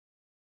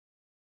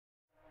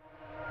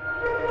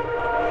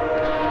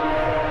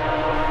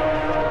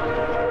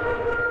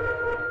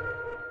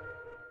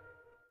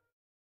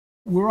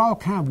we're all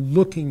kind of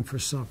looking for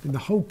something. The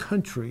whole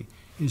country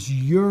is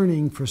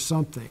yearning for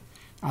something.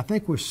 I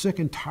think we're sick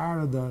and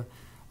tired of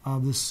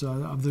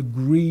the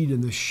greed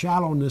and the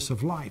shallowness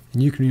of life.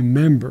 And you can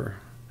remember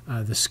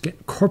the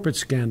corporate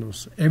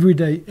scandals every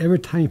day, every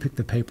time you pick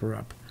the paper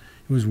up.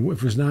 If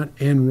it was not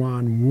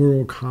Enron,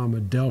 WorldCom,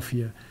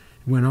 Adelphia,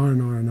 it went on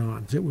and on and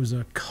on. It was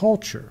a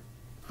culture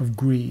of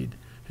greed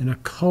and a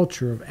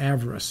culture of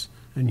avarice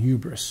and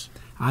hubris.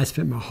 I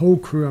spent my whole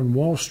career on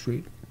Wall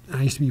Street.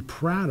 I used to be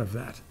proud of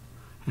that.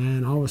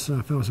 And all of a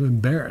sudden I felt so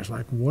embarrassed,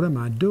 like, what am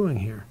I doing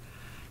here?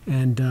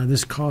 And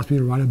this caused me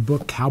to write a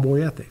book,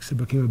 Cowboy Ethics. It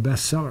became a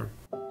bestseller.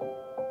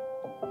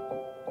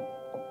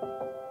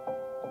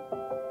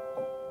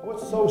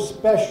 What's so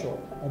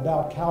special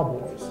about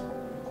cowboys?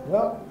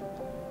 Well,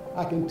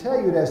 I can tell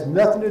you it has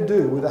nothing to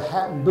do with the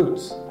hat and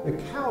boots. The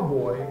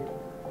cowboy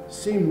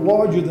seemed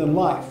larger than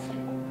life.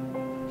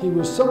 He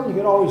was someone you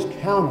could always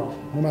count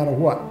on, no matter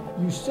what.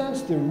 You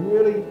sense there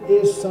really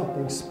is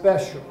something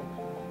special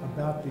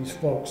about these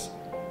folks.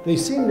 They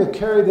seem to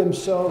carry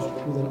themselves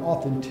with an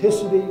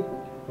authenticity.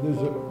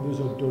 There's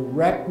a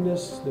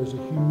directness, there's a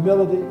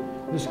humility,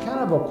 there's kind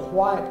of a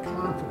quiet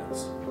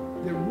confidence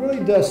that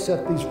really does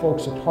set these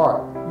folks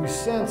apart. You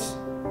sense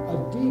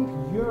a deep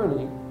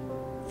yearning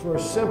for a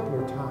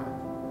simpler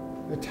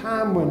time, the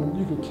time when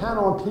you could count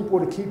on people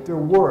to keep their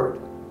word,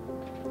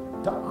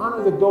 to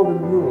honor the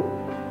golden rule,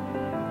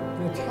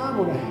 and a time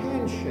when a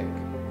handshake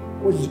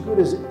was as good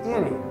as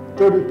any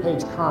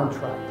 30-page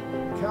contract.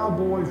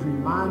 Cowboys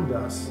remind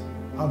us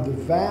of the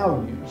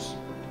values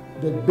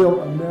that built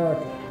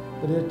America.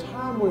 But at a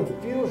time when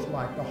it feels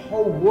like the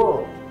whole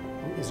world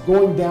is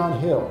going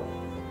downhill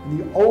and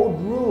the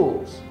old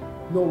rules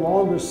no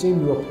longer seem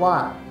to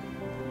apply,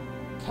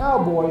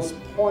 cowboys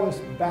point us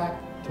back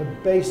to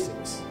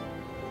basics,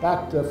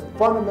 back to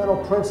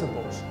fundamental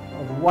principles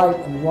of right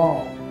and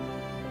wrong,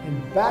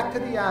 and back to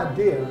the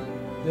idea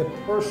that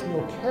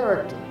personal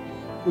character,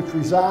 which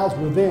resides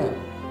within,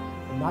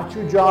 not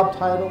your job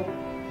title,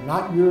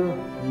 not your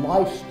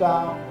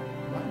lifestyle,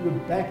 not your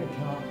bank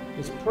account,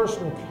 it's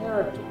personal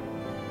character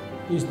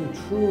is the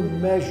true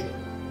measure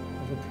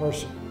of a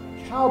person.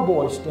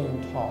 Cowboys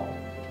stand tall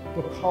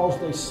because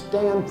they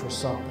stand for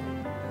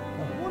something.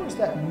 Now, what does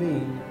that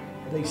mean,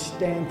 they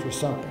stand for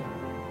something?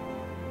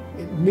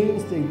 It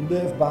means they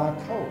live by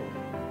a code,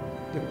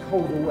 the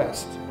code of the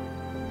West.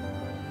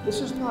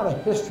 This is not a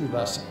history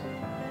lesson,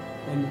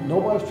 and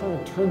nobody's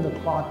trying to turn the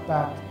clock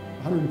back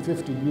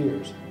 150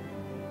 years.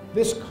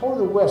 This code of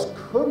the West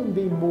couldn't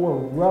be more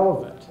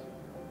relevant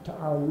to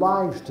our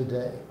lives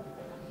today,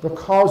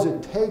 because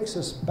it takes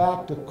us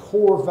back to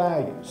core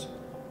values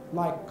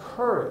like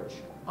courage,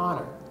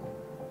 honor,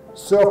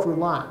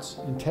 self-reliance,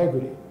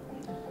 integrity.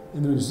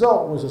 And the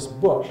result was this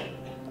book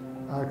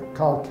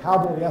called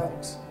Cowboy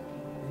Ethics,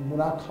 and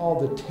what I call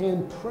the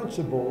 10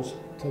 principles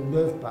to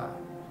live by.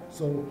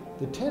 So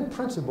the 10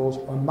 principles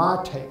are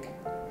my take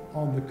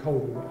on the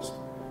Code of the West.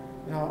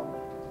 Now,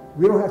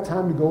 we don't have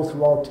time to go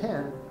through all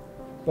 10,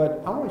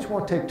 but I just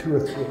want to take 2 or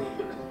 3.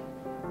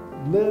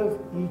 Live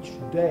each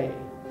day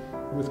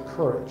with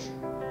courage.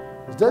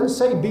 It doesn't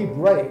say be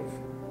brave.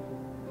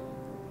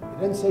 It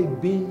doesn't say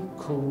be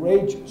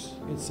courageous.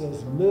 It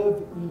says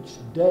live each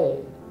day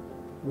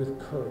with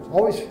courage.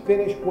 Always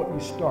finish what you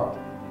start.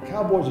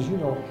 Cowboys, as you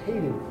know,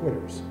 hated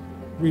quitters.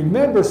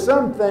 Remember,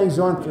 some things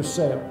aren't for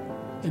sale,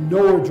 and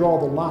know where to draw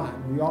the line.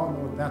 We all know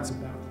what that's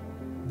about.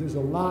 There's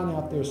a line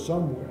out there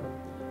somewhere,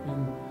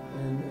 and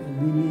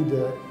we need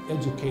to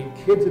educate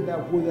kids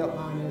about where that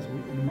line is,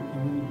 and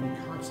we need to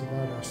be conscious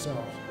about it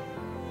ourselves.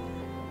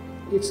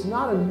 It's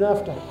not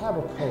enough to have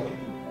a code.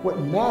 What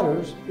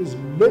matters is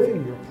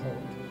living your code.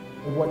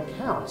 And what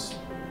counts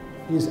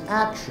is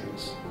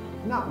actions,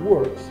 not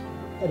words.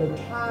 At a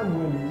time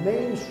when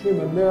mainstream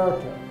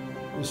America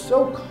is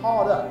so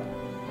caught up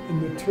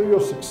in material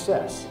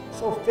success,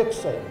 so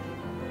fixated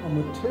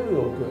on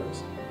material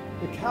goods,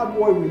 the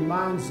cowboy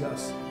reminds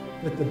us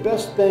that the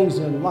best things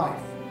in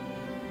life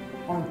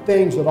aren't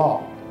things at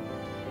all.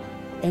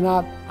 And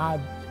I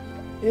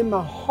in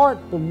my heart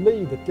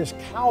believe that this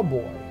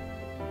cowboy,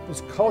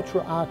 this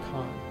cultural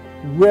icon,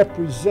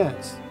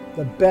 represents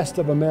the best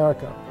of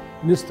America.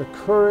 And it's the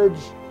courage,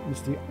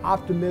 it's the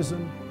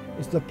optimism,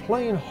 it's the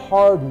plain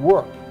hard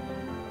work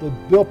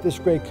that built this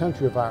great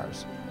country of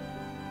ours.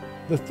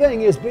 The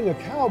thing is, being a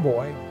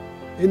cowboy,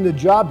 in the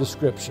job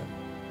description,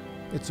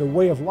 it's a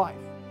way of life.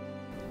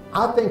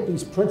 I think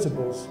these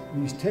principles,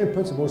 these 10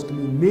 principles, can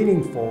be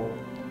meaningful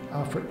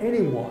for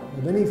anyone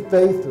of any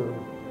faith or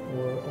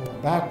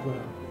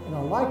background. And I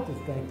like to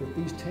think that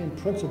these 10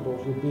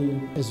 principles will be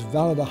as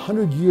valid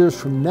 100 years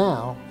from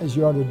now as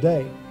you are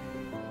today.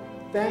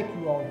 Thank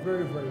you all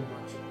very, very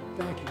much.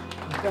 Thank you.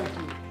 And thank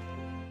you.